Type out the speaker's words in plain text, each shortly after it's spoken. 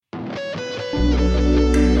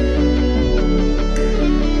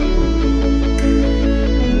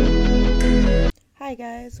Hi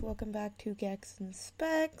guys, welcome back to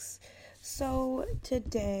GecksandSpecs. So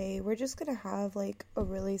today we're just gonna have like a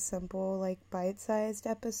really simple bite-sized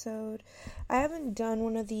episode. I haven't done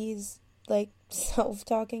one of these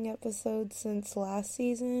self-talking episodes since last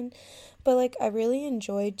season, but I really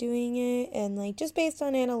enjoyed doing it, and just based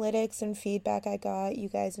on analytics and feedback I got, you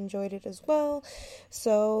guys enjoyed it as well.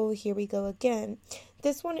 So here we go again.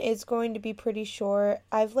 This one is going to be pretty short.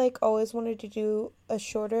 I've always wanted to do a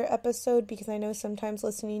shorter episode because I know sometimes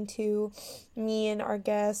listening to me and our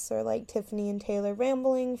guests or Tiffany and Taylor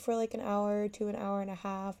rambling for an hour to an hour and a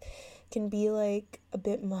half can be a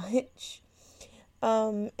bit much.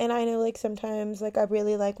 And I know sometimes I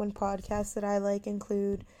really like when podcasts that I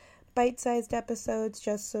include bite-sized episodes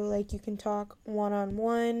just so you can talk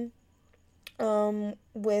one-on-one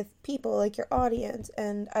with people, your audience,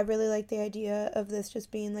 and I really like the idea of this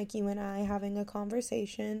just being you and I having a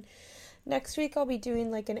conversation. Next week I'll be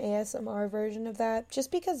doing an ASMR version of that,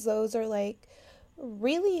 just because those are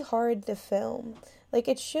really hard to film.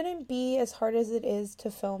 It shouldn't be as hard as it is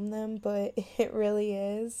to film them, but it really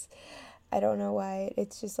is. I don't know why,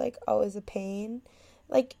 it's just always a pain.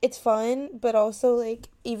 It's fun, but also,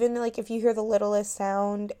 even, if you hear the littlest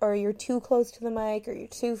sound, or you're too close to the mic, or you're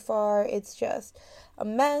too far, it's just a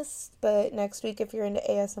mess. But next week, if you're into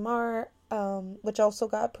ASMR, which also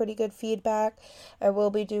got pretty good feedback, I will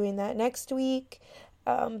be doing that next week.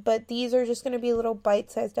 But these are just going to be little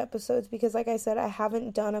bite-sized episodes, because, like I said, I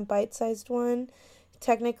haven't done a bite-sized one.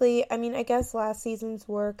 Technically, I guess last season's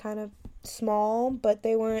were kind of small, but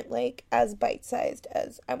they weren't as bite-sized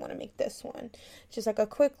as I want to make this one. Just a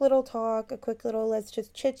quick little talk, a quick little let's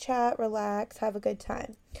just chit-chat, relax, have a good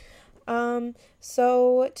time.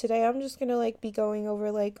 So today I'm just gonna be going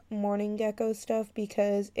over morning gecko stuff,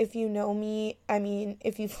 because if you know me,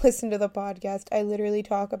 if you've listened to the podcast, I literally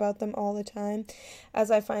talk about them all the time, as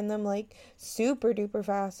I find them super duper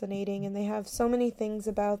fascinating, and they have so many things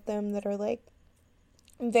about them that are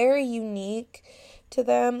very unique to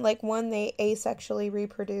them. One, they asexually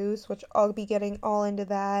reproduce, which I'll be getting all into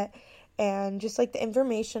that, and just the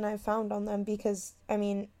information I found on them, because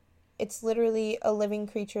it's literally a living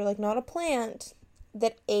creature, not a plant,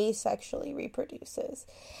 that asexually reproduces.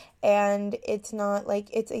 And it's not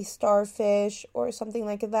it's a starfish or something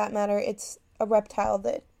that matter. It's a reptile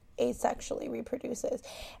that asexually reproduces.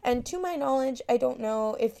 And to my knowledge, I don't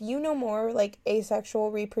know if you know more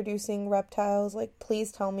asexual reproducing reptiles,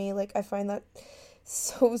 please tell me. I find that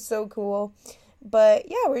so cool. But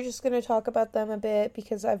yeah, we're just going to talk about them a bit,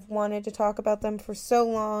 because I've wanted to talk about them for so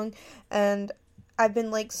long, and I've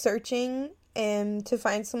been searching to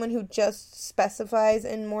find someone who just specifies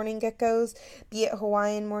in morning geckos, be it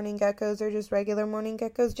Hawaiian morning geckos or just regular morning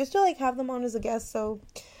geckos, just to have them on as a guest. So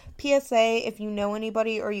PSA, if you know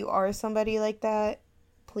anybody or you are somebody like that,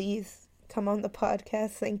 please come on the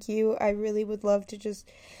podcast. Thank you. I really would love to just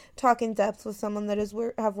talk in depth with someone that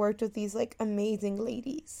have worked with these amazing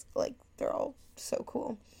ladies. They're all so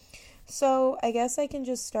cool. So I guess I can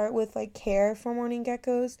just start with care for morning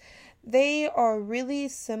geckos. They are really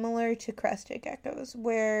similar to crested geckos,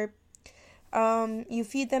 where you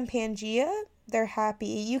feed them Pangea, they're happy.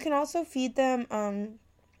 You can also feed them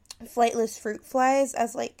flightless fruit flies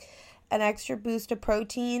as an extra boost of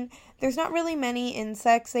protein. There's not really many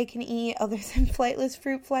insects they can eat other than flightless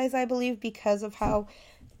fruit flies, I believe, because of how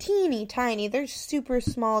teeny tiny, they're super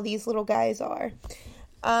small, these little guys are.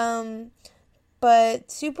 But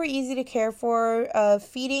super easy to care for.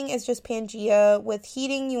 Feeding is just Pangea. With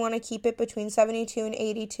heating, you want to keep it between 72 and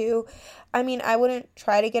 82. I wouldn't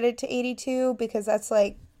try to get it to 82, because that's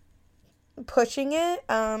pushing it.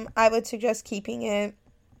 I would suggest keeping it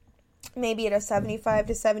maybe at a 75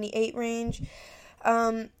 to 78 range.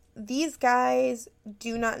 These guys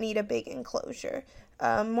do not need a big enclosure.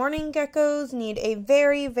 Morning geckos need a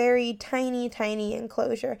very, very tiny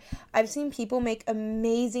enclosure. I've seen people make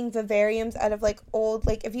amazing vivariums out of old,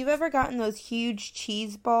 if you've ever gotten those huge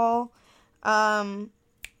cheese ball,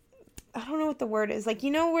 I don't know what the word is.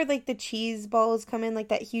 Where the cheese balls come in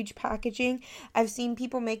that huge packaging? I've seen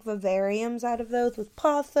people make vivariums out of those with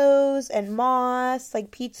pothos and moss,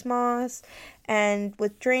 peat's moss, and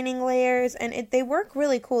with draining layers, and they work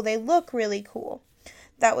really cool. They look really cool.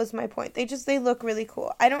 That was my point. They look really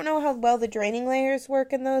cool. I don't know how well the draining layers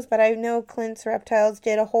work in those, but I know Clint's Reptiles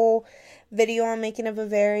did a whole video on making a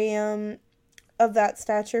vivarium of that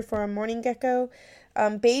stature for a morning gecko.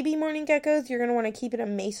 Baby morning geckos, you're going to want to keep in a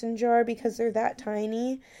mason jar because they're that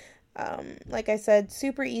tiny. Like I said,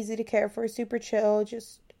 super easy to care for, super chill,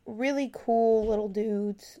 just really cool little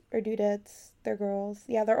dudes or dudettes. They're girls.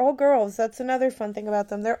 Yeah, they're all girls. That's another fun thing about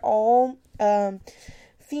them. They're all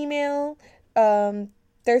female.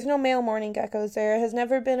 there's no male mourning geckos. There has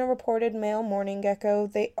never been a reported male mourning gecko.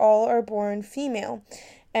 They all are born female.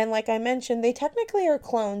 And like I mentioned, they technically are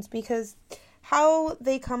clones because how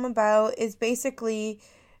they come about is basically,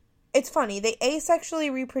 it's funny, they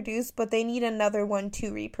asexually reproduce, but they need another one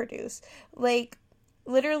to reproduce. Like,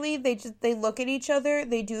 literally, they look at each other,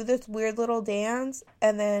 they do this weird little dance,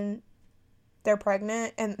 and then they're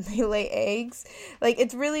pregnant, and they lay eggs. Like,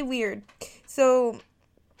 it's really weird. So,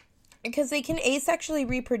 because they can asexually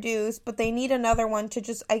reproduce, but they need another one to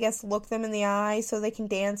just, I guess, look them in the eye so they can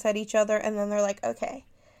dance at each other, and then they're like, okay,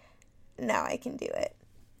 now I can do it.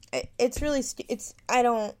 It's really, I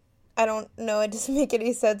don't know, it doesn't make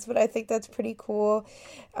any sense, but I think that's pretty cool.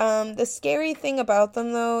 The scary thing about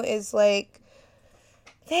them, though, is, like,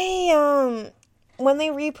 they, when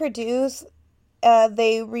they reproduce,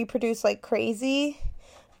 like, crazy.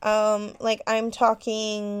 Like, I'm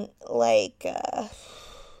talking, like,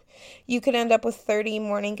 you could end up with 30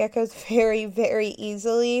 mourning geckos very, very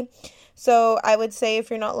easily. So I would say if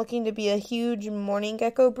you're not looking to be a huge mourning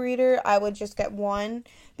gecko breeder, I would just get one.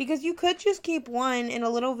 Because you could just keep one in a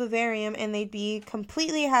little vivarium and they'd be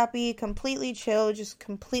completely happy, completely chill, just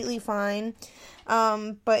completely fine.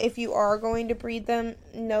 But if you are going to breed them,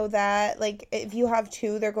 know that, like, if you have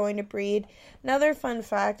two, they're going to breed. Another fun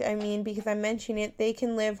fact, I mean, because I mentioned it, they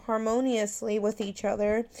can live harmoniously with each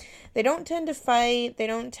other. They don't tend to fight. They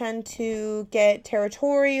don't tend to get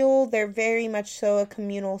territorial. They're very much so a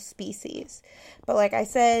communal species. But like I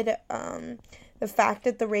said, the fact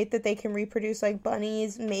at the rate that they can reproduce like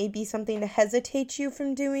bunnies may be something to hesitate you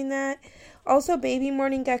from doing that. Also, baby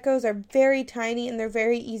mourning geckos are very tiny and they're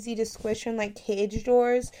very easy to squish in like cage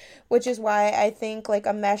doors, which is why I think like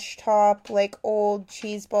a mesh top, like old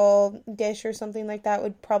cheese ball dish or something like that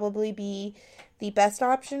would probably be the best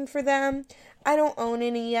option for them. I don't own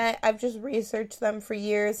any yet. I've just researched them for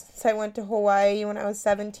years since I went to Hawaii when I was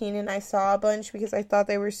 17 and I saw a bunch because I thought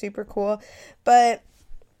they were super cool. But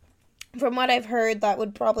from what I've heard, that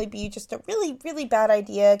would probably be just a really, really bad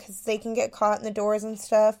idea because they can get caught in the doors and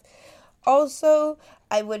stuff. Also,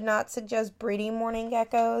 I would not suggest breeding mourning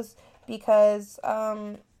geckos because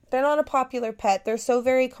they're not a popular pet. They're so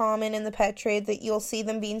very common in the pet trade that you'll see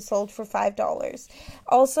them being sold for $5.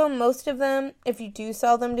 Also, most of them, if you do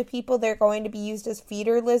sell them to people, they're going to be used as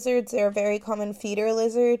feeder lizards. They're a very common feeder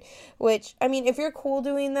lizard, which, I mean, if you're cool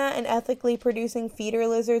doing that and ethically producing feeder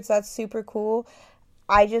lizards, that's super cool.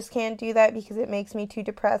 I just can't do that because it makes me too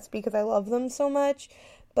depressed because I love them so much.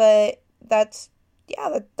 But that's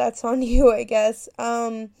on you, I guess.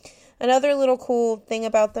 Another little cool thing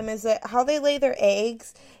about them is that how they lay their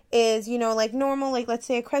eggs is, you know, like normal, like let's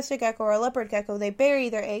say a crested gecko or a leopard gecko, they bury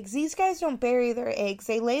their eggs. These guys don't bury their eggs.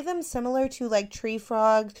 They lay them similar to like tree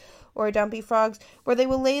frogs or dumpy frogs, where they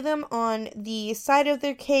will lay them on the side of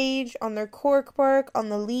their cage, on their cork bark, on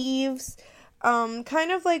the leaves,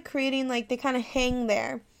 kind of like creating, like, they kind of hang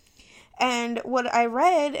there. And what I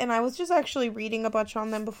read, and I was just actually reading a bunch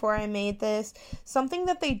on them before I made this, something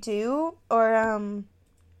that they do, or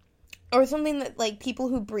something that, like, people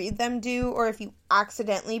who breed them do, or if you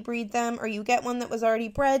accidentally breed them, or you get one that was already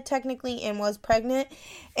bred, technically, and was pregnant,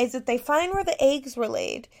 is that they find where the eggs were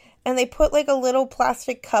laid, and they put, like, a little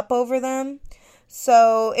plastic cup over them.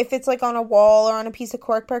 So if it's like on a wall or on a piece of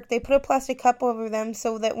corkbark, they put a plastic cup over them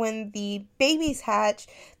so that when the babies hatch,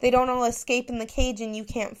 they don't all escape in the cage and you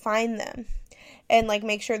can't find them, and like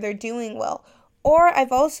make sure they're doing well. Or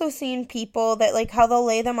I've also seen people that, like, how they'll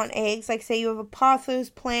lay them on eggs, like say you have a pothos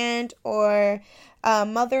plant or a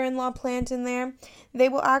mother-in-law plant in there, they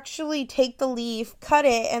will actually take the leaf, cut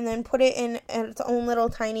it, and then put it in its own little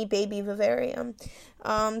tiny baby vivarium.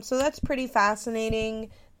 So that's pretty fascinating.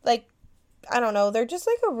 Like, I don't know, they're just,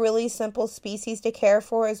 like, a really simple species to care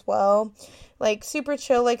for as well. Like, super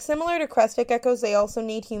chill. Like, similar to crested geckos, they also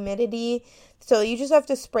need humidity. So you just have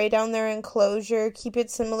to spray down their enclosure, keep it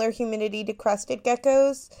similar humidity to crested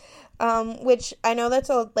geckos. Which I know that's,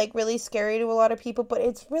 really scary to a lot of people, but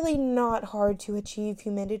it's really not hard to achieve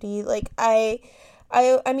humidity. Like, I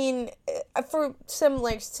mean, for some,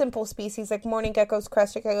 like, simple species, like mourning geckos,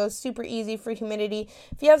 crested geckos, super easy for humidity.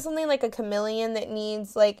 If you have something like a chameleon that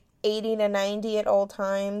needs, like, 80 to 90 at all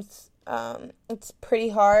times, it's pretty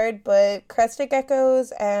hard, but crested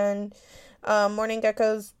geckos and mourning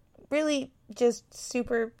geckos, really just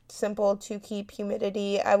super simple to keep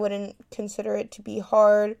humidity. I wouldn't consider it to be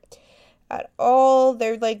hard at all.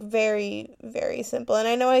 They're, like, very, very simple, and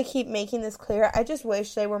I know I keep making this clear. I just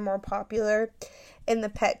wish they were more popular in the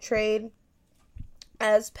pet trade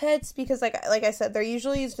as pets, because like I said, they're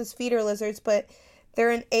usually used as feeder lizards, but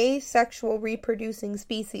they're an asexual reproducing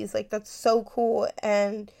species. Like, that's so cool,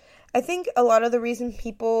 and I think a lot of the reason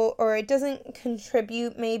people, or it doesn't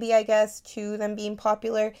contribute maybe, I guess, to them being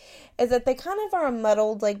popular, is that they kind of are a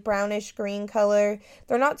muddled, like, brownish green color.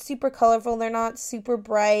 They're not super colorful, they're not super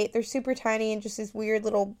bright, they're super tiny and just this weird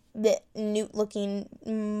little newt-looking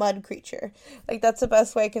mud creature. Like, that's the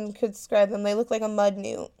best way I can describe them. They look like a mud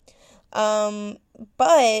newt.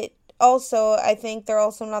 But also, I think they're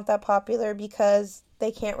also not that popular because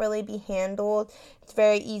they can't really be handled. It's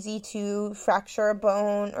very easy to fracture a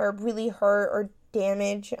bone or really hurt or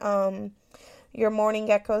damage your mourning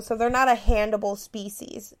gecko. So they're not a handleable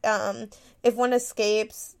species. If one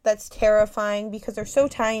escapes, that's terrifying because they're so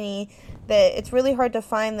tiny that it's really hard to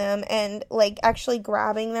find them. And like actually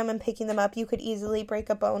grabbing them and picking them up, you could easily break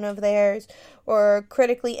a bone of theirs or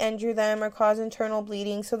critically injure them or cause internal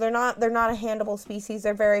bleeding. So they're not a handleable species.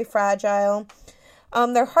 They're very fragile.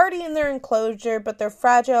 They're hardy in their enclosure, but they're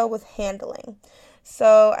fragile with handling.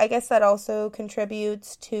 So I guess that also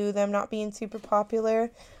contributes to them not being super popular.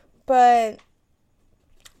 But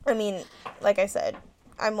I mean, like I said,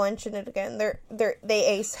 I'm mentioning it again. They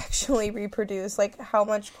asexually reproduce. Like, how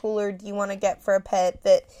much cooler do you want to get for a pet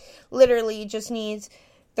that literally just needs?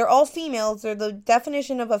 They're all females. They're the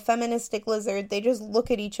definition of a feministic lizard. They just look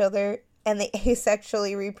at each other and they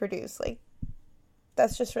asexually reproduce. Like,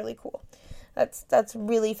 that's just really cool. That's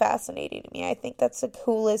really fascinating to me. I think that's the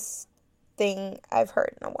coolest thing I've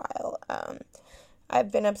heard in a while.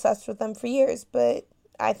 I've been obsessed with them for years, but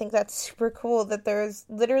I think that's super cool that there's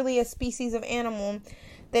literally a species of animal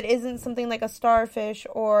that isn't something like a starfish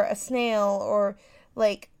or a snail or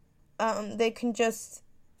like they can just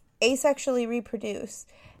asexually reproduce.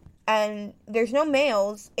 And there's no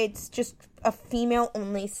males. It's just a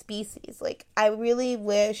female-only species. Like, I really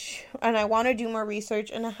wish, and I want to do more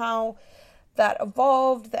research into how that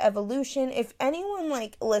evolved, the evolution. If anyone,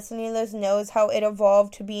 like, listening to this knows how it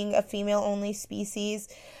evolved to being a female-only species,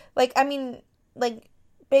 like, I mean, like,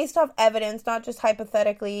 based off evidence, not just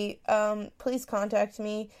hypothetically, please contact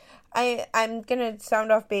me. I'm gonna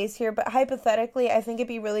sound off base here, but hypothetically, I think it'd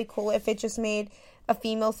be really cool if it just made a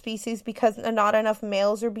female species because not enough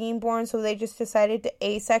males are being born, so they just decided to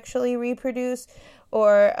asexually reproduce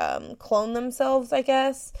or clone themselves, I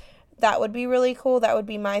guess. That would be really cool. That would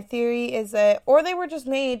be my theory, is that, or they were just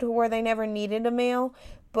made to where they never needed a male,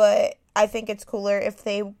 but I think it's cooler if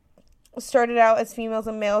they started out as females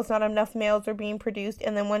and males, not enough males are being produced,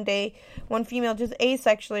 and then one day, one female just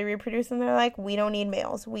asexually reproduced, and they're like, we don't need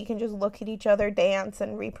males. We can just look at each other, dance,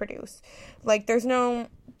 and reproduce. Like, there's no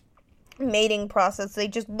mating process. They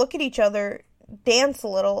just look at each other, dance a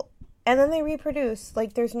little, and then they reproduce.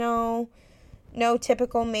 Like, there's no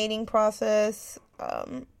typical mating process,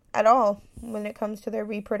 at all when it comes to their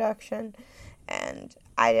reproduction. And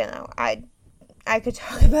I don't know, I could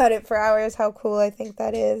talk about it for hours, how cool I think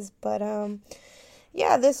that is. But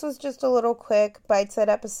yeah, this was just a little quick bite-sized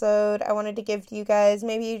episode. I wanted to give to you guys.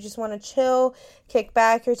 Maybe you just want to chill, kick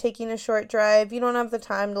back, you're taking a short drive, you don't have the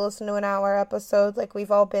time to listen to an hour episode, like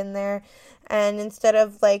we've all been there. And instead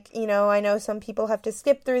of, like, you know, I know some people have to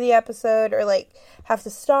skip through the episode or like have to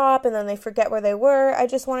stop and then they forget where they were. I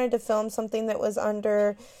just wanted to film something that was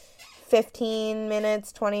under 15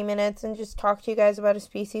 minutes, 20 minutes, and just talk to you guys about a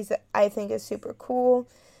species that I think is super cool.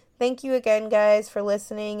 Thank you again, guys, for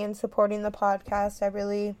listening and supporting the podcast. I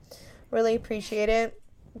really, really appreciate it.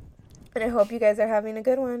 And I hope you guys are having a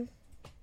good one.